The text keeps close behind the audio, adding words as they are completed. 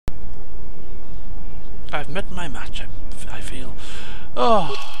I've met my match, I feel.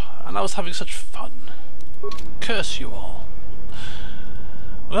 Oh, and I was having such fun. Curse you all.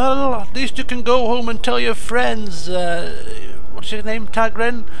 Well, at least you can go home and tell your friends, what's your name,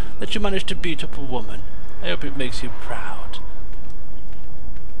 Tagren? That you managed to beat up a woman. I hope it makes you proud.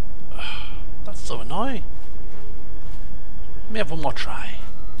 That's so annoying. Let me have one more try.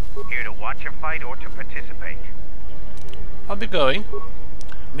 Here to watch a fight or to participate? I'll be going.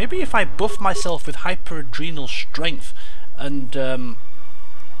 Maybe if I buff myself with hyper-adrenal strength and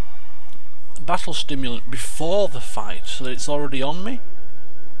battle stimulant before the fight so that it's already on me.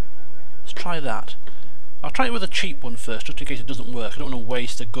 Let's try that. I'll try it with a cheap one first, just in case it doesn't work. I don't want to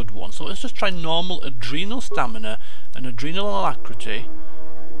waste a good one. So let's just try normal adrenal stamina and adrenal alacrity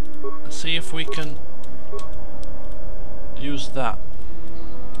and see if we can use that.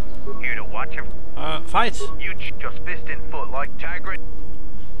 Here to watch a fight. You just fist in foot like Tagren.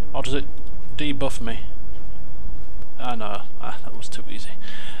 Or does it debuff me? Ah no, that was too easy.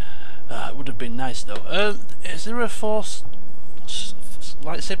 It would have been nice though. Is there a force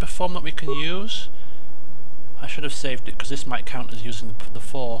lightsaber form that we can use? I should have saved it because this might count as using the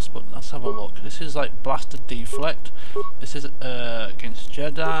force, but let's have a look. This is like blaster deflect. This is against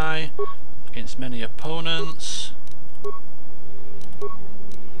Jedi, against many opponents.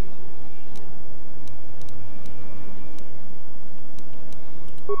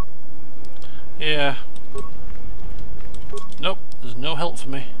 Yeah. Nope, there's no help for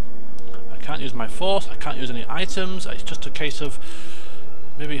me. I can't use my force, I can't use any items, it's just a case of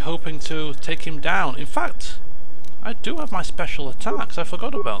maybe hoping to take him down. In fact, I do have my special attacks, I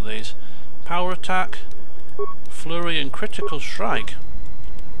forgot about these. Power attack, flurry and critical strike.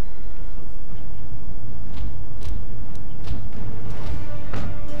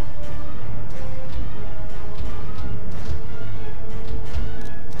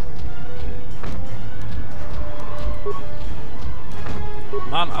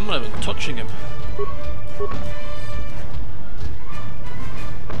 Man, I'm not even touching him.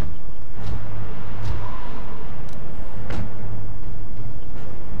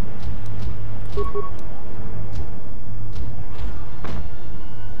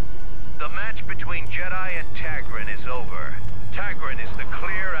 The match between Jedi and Tagren is over. Tagren is the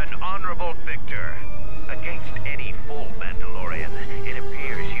clear and honorable victor. Against any full Mandalorian, it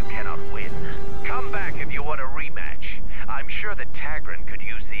appears you cannot win. Come back if you want a rematch. I'm sure that Tagren could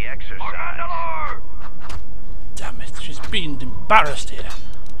use the exercise. Damn it, she's been embarrassed here.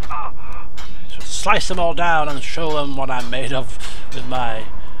 Just slice them all down and show them what I'm made of with my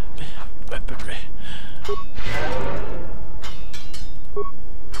weaponry.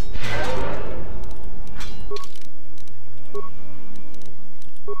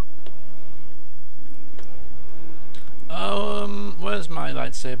 Where's my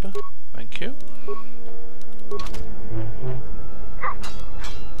lightsaber? Thank you.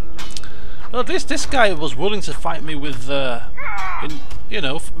 Well, at least this guy was willing to fight me with, me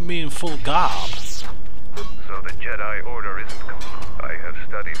in full garb. So the Jedi Order isn't complete. I have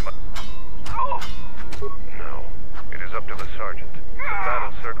studied my... No, it is up to the Sergeant. The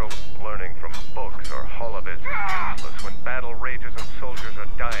battle circle, learning from books or holovids is useless when battle rages and soldiers are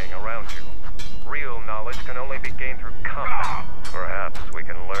dying around you. Real knowledge can only be gained through combat. Perhaps we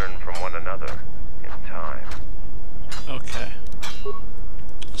can learn from one another in time. Okay.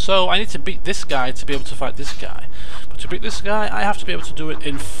 So I need to beat this guy to be able to fight this guy. But to beat this guy, I have to be able to do it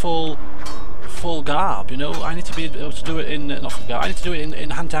in full garb, you know? I need to be able to do it in, not full garb, I need to do it in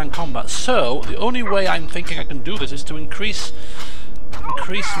hand-to-hand combat. So, the only way I'm thinking I can do this is to increase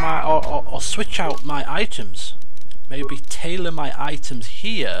my, or switch out my items. Maybe tailor my items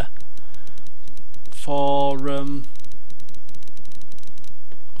here for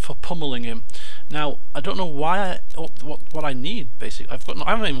pummeling him. Now, I don't know why what I need basically. I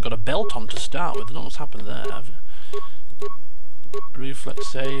haven't even got a belt on to start with. I don't know what's happened there. Reflex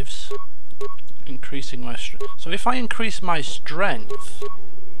saves, increasing my strength. So if I increase my strength,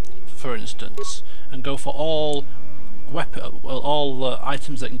 for instance, and go for all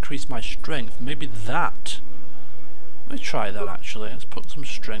items that increase my strength, maybe that. Let me try that actually. Let's put some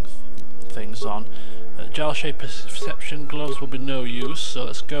strength things on. Gel shape perception gloves will be no use, so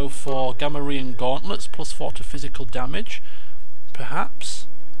let's go for Gamorrean gauntlets, +4 to physical damage, perhaps.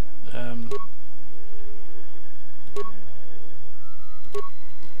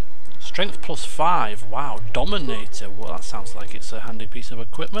 Strength +5, wow, Dominator, well that sounds like it's a handy piece of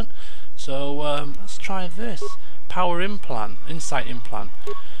equipment. So let's try this. Power implant, insight implant.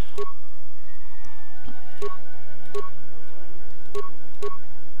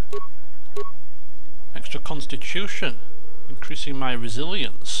 Extra constitution, increasing my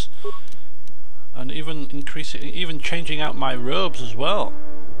resilience. and even changing out my robes as well,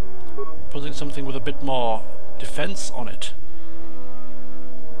 putting something with a bit more defense on it,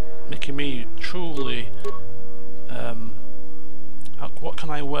 making me truly. What can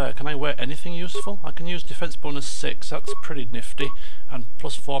I wear? Can I wear anything useful? I can use defense bonus 6. That's pretty nifty, and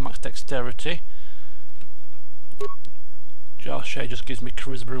plus 4 max dexterity. Jarche just gives me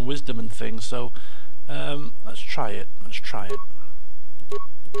charisma and wisdom and things. So let's try it. Let's try it.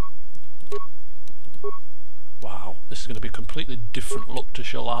 Wow, this is going to be a completely different look to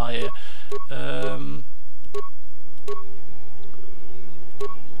Shalar here.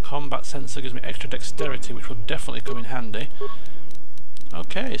 Combat sensor gives me extra dexterity, which will definitely come in handy.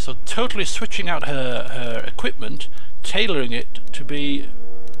 Okay, so totally switching out her equipment, tailoring it to be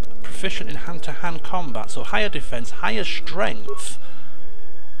proficient in hand-to-hand combat. So higher defense, higher strength.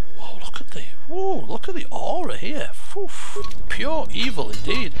 Whoa, look at the aura here. Oof, pure evil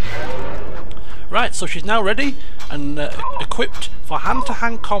indeed. Right, so she's now ready and equipped for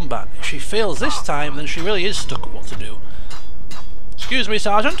hand-to-hand combat. If she fails this time, then she really is stuck at what to do. Excuse me,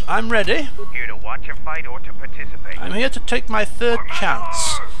 Sergeant, I'm ready. Here to watch a fight or to participate? I'm here to take my third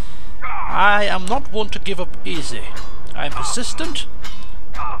chance. I am not one to give up easy. I am persistent,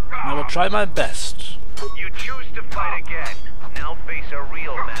 and I will try my best. You choose to fight again. Now face a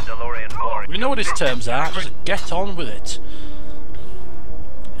real Mandalorian warrior. We know what his terms are, just get on with it.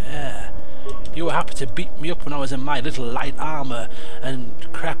 Yeah. You were happy to beat me up when I was in my little light armor and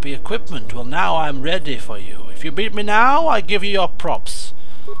crappy equipment. Well, now I'm ready for you. If you beat me now, I give you your props.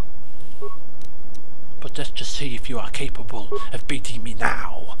 But let's just see if you are capable of beating me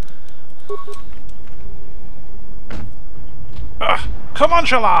now. Come on,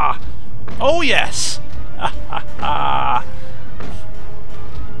 Shalar! Oh yes! Ha ha ha!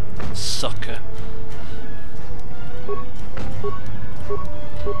 Sucker.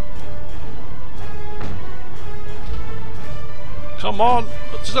 Come on,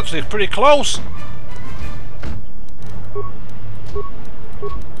 this is actually pretty close.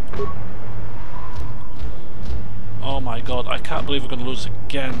 Oh my god, I can't believe we're going to lose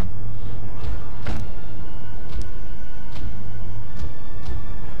again.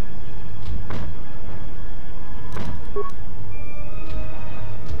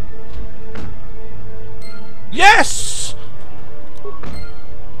 Yes!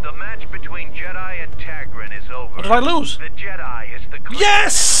 The match between Jedi and Tagrin is over. What did I lose? The Jedi is the clear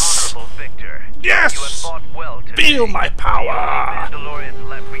Yes! and honorable victor. Yes! You have fought well today. Feel my power! The only Mandalorians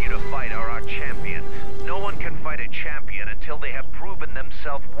left for you to fight are our champion. No one can fight a champion until they have proven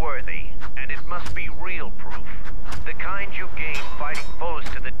themselves worthy. And it must be real proof. The kind you gain fighting foes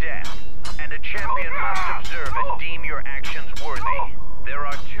to the death. And a champion must observe and deem your actions worthy. There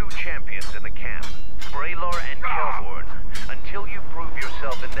are two champions in the camp, Braylor and Kelborn. Until you prove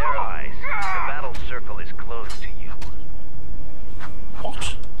yourself in their eyes, the battle circle is closed to you.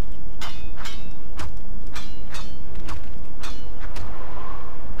 What?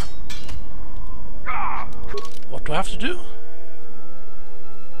 What do I have to do?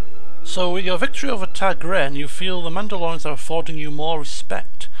 So with your victory over Tagren, you feel the Mandalorians are affording you more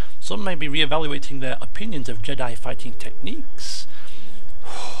respect. Some may be re-evaluating their opinions of Jedi fighting techniques.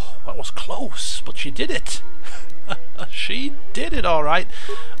 That was close, but she did it. She did it, alright.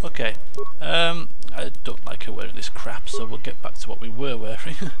 Okay, I don't like her wearing this crap, so we'll get back to what we were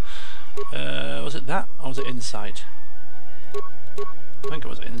wearing. Was it that, or was it inside? I think it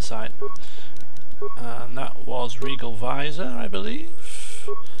was inside. And that was Regal Visor, I believe.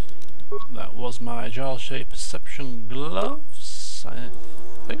 That was my Jarche Perception Gloves, I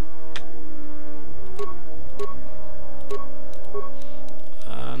think.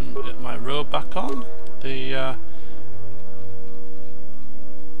 And get my robe back on. The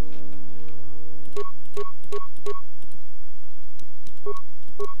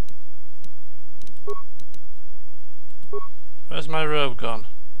where's my robe gone?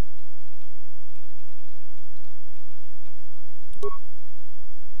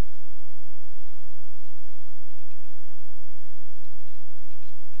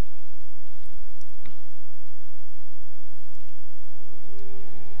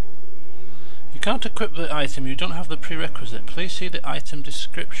 You can't equip the item, you don't have the prerequisite. Please see the item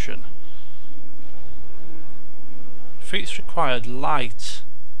description. Feats required: light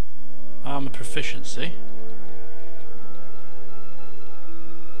armor proficiency.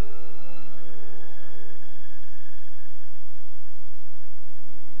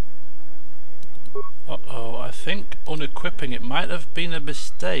 Uh-oh, I think unequipping it might have been a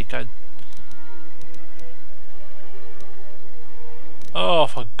mistake. Oh,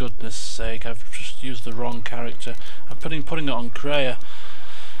 for goodness sake, I've just used the wrong character. I'm putting it on Kreia.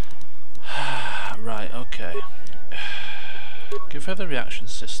 Okay. Give her the reaction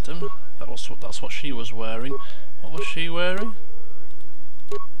system. That's what she was wearing. What was she wearing?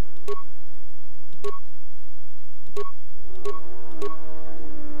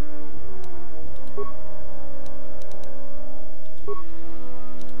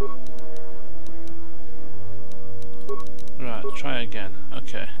 Right, try again.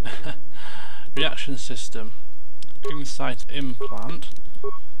 Okay. Reaction system. Insight implant.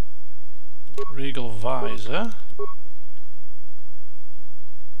 Regal visor.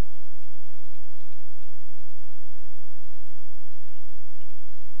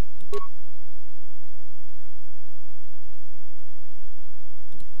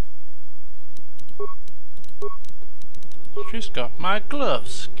 She's got my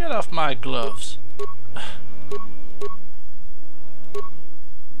gloves. Get off my gloves.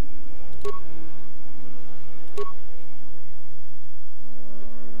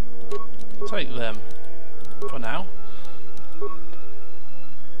 Take them for now.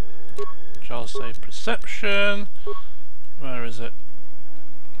 Shall say perception. Where is it?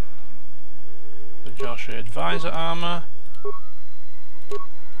 The Joshua Advisor armor.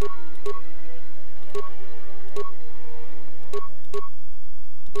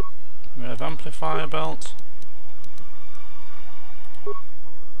 We have amplifier belt.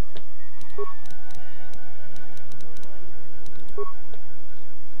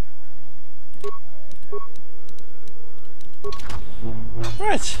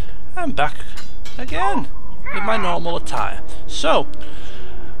 Right, I'm back again with my normal attire. So,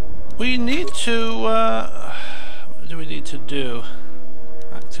 we need to, what do we need to do?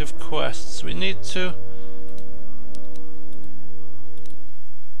 Active quests. We need to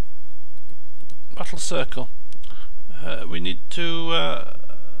battle circle. We need to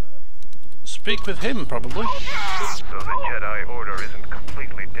speak with him, probably. So the Jedi Order isn't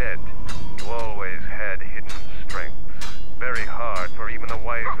completely dead. You always had hidden strengths. Very hard for even the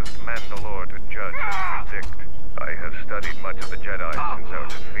wisest Mandalore to judge and predict. I have studied much of the Jedi since our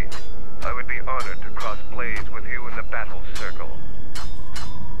defeat. I would be honored to cross blades with you in the battle circle.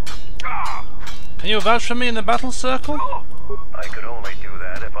 Can you vouch for me in the battle circle? I could only do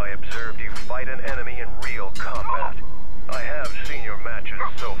that if I observed you fight an enemy in real combat. I have seen your matches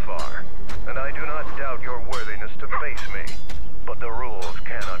so far, and I do not doubt your worthiness to face me. But the rules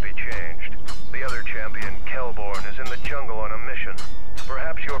cannot be changed. The other champion, Kelborn, is in the jungle on a mission.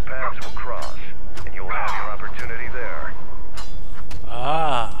 Perhaps your paths will cross, and you'll have your opportunity there.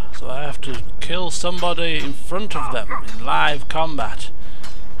 Ah, so I have to kill somebody in front of them in live combat.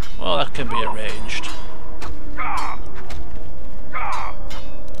 Well, that can be arranged.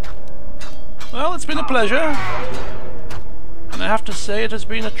 Well, it's been a pleasure. And I have to say it has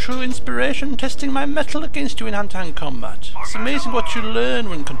been a true inspiration testing my mettle against you in hand-to-hand combat. It's amazing what you learn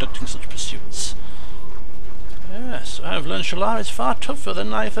when conducting such pursuits. Yes, I have learned Shalar is far tougher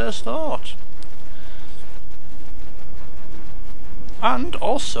than I first thought. And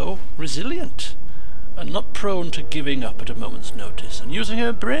also resilient, and not prone to giving up at a moment's notice, and using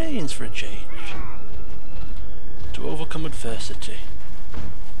her brains for a change to overcome adversity.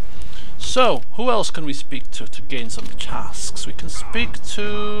 So, who else can we speak to gain some tasks? We can speak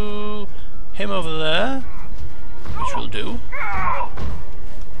to him over there, which we'll do.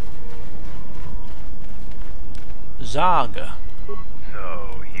 Zarga.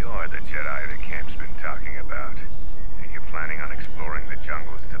 So, you're the Jedi the camp's been talking about. Are you planning on exploring the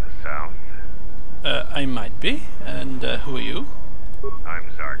jungles to the south? I might be. And who are you? I'm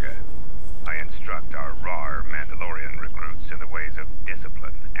Zarga. I instruct our raw Mandalorian recruits in the ways of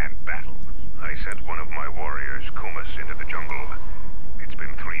discipline and battle. I sent one of my warriors, Kumas, into the jungle. It's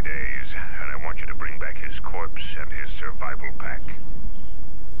been 3 days, and I want you to bring back his corpse and his survival pack.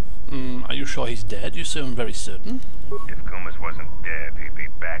 Are you sure he's dead? You sound very certain. If Kumas wasn't dead, he'd be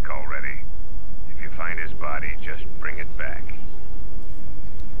back already. If you find his body, just bring it back.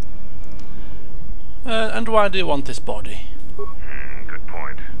 And why do you want this body? Good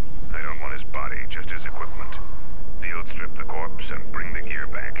point. I don't want his body, just his equipment. Field strip the corpse and bring the gear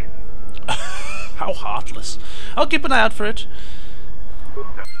back. How heartless. I'll keep an eye out for it.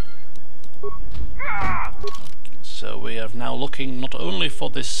 So we are now looking not only for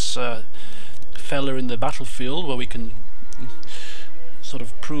this fella in the battlefield where we can sort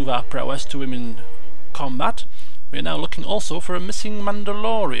of prove our prowess to him in combat. We are now looking also for a missing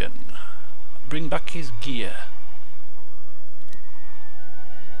Mandalorian. Bring back his gear.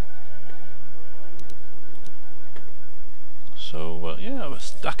 So yeah, we're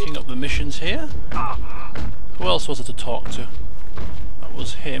stacking up the missions here. Who else was it to talk to? That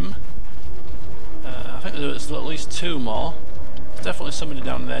was him. I think there's at least 2 more. There's definitely somebody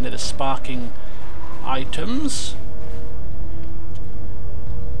down there near the sparking items.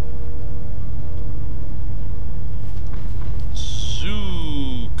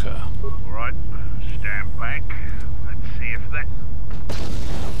 Zuka. Right, stand back. Let's see if that...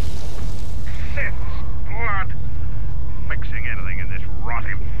 Sin's blood! Fixing anything in this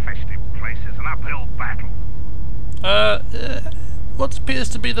rot-infested place is an uphill battle. What appears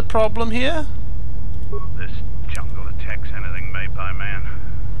to be the problem here? This jungle attacks anything made by man.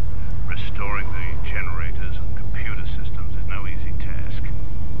 Restoring the generators and computer systems is no easy task.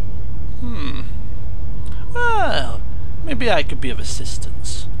 Well, maybe I could be of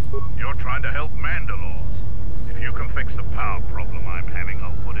assistance. You're trying to help Mandalore. If you can fix the power problem I'm having,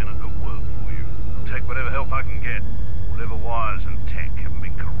 I'll put in a good word for you. I'll take whatever help I can get. Whatever wires and tech haven't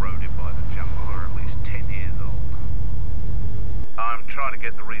been corroded by the jungle are at least 10 years old. I'm trying to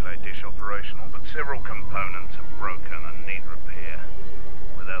get the relay dish operational, but several components are broken and need repair.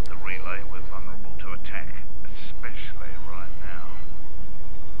 Without the relay, we're vulnerable to attack, especially right now.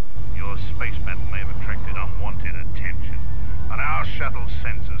 Your space battle may have attracted unwanted attention, and our shuttle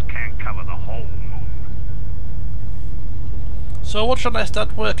sensors can't cover the whole moon. So what should I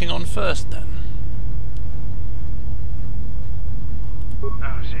start working on first then?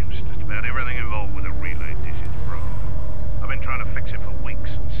 Seems just about everything involved with a relay dish is broken. I've been trying to fix it for weeks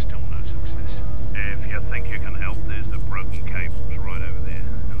and still no success. If you think you can help, there's the broken cables right over there,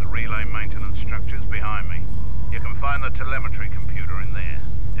 and the relay maintenance structures behind me. You can find the telemetry computer in there.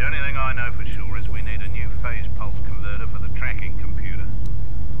 The only thing I know for sure is we need a new phase pulse converter for the tracking computer.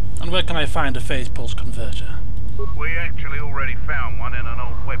 And where can I find a phase pulse converter? We actually already found one in an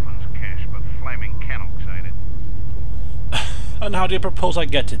old weapons cache, but flaming Canox ate it. And how do you propose I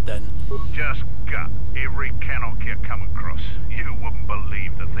get it then? Just gut every Canox you come across. You wouldn't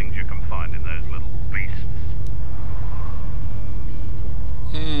believe the things you can find in those little beasts.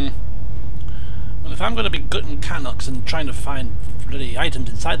 Well, if I'm going to be gutting Canox and trying to find bloody items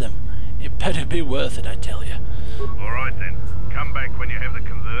inside them, it better be worth it, I tell you. Alright then. Come back when you have the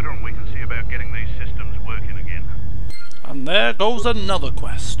converter and we can see about getting these systems working again. And there goes another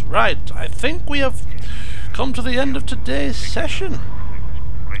quest. Right, I think we have come to the end of today's session.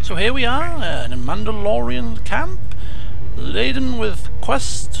 So here we are in a Mandalorian camp, laden with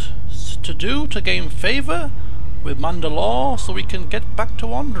quests to do to gain favour with Mandalore so we can get back to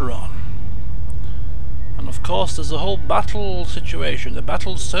Onderon. And of course there's the whole battle situation, the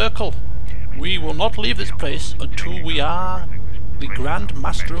battle circle. We will not leave this place until we are the Grand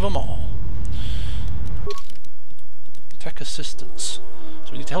Master of them all. Tech assistance.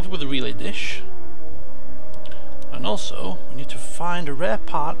 So we need to help you with the relay dish. And also, we need to find a rare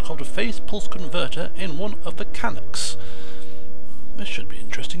part called a phase pulse converter in one of the Canox. This should be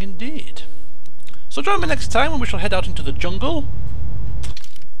interesting indeed. So join me next time when we shall head out into the jungle.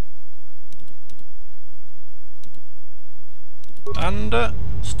 And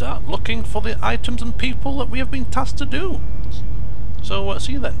start looking for the items and people that we have been tasked to do. So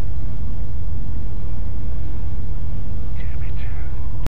see you then.